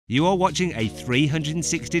You are watching a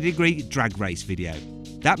 360-degree drag race video.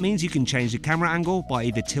 That means you can change the camera angle by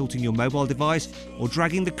either tilting your mobile device or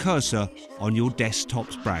dragging the cursor on your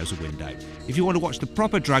desktop's browser window. If you want to watch the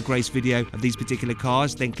proper drag race video of these particular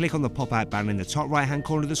cars, then click on the pop-out banner in the top right-hand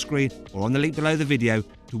corner of the screen or on the link below the video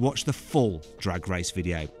to watch the full drag race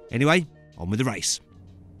video. Anyway, on with the race.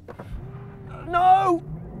 No!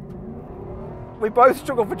 We both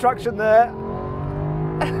struggled for traction there.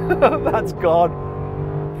 That's gone.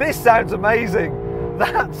 This sounds amazing.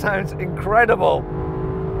 That sounds incredible.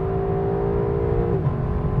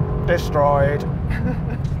 Destroyed.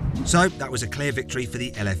 So that was a clear victory for the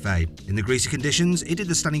LFA. In the greasy conditions, it did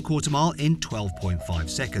the standing quarter mile in 12.5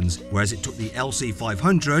 seconds, whereas it took the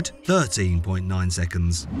LC500 13.9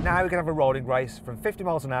 seconds. Now we're going to have a rolling race from 50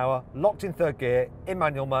 miles an hour, locked in third gear, in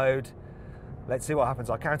manual mode. Let's see what happens.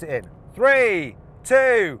 I'll count it in. 3,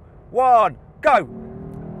 2, 1, go!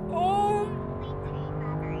 Oh!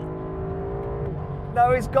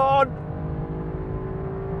 No, it's gone.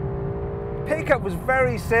 Pickup was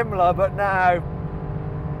very similar, but now,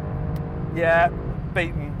 yeah,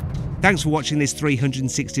 beaten. Thanks for watching this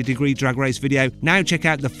 360-degree drag race video. Now check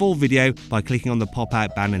out the full video by clicking on the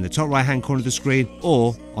pop-out banner in the top right-hand corner of the screen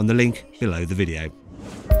or on the link below the video.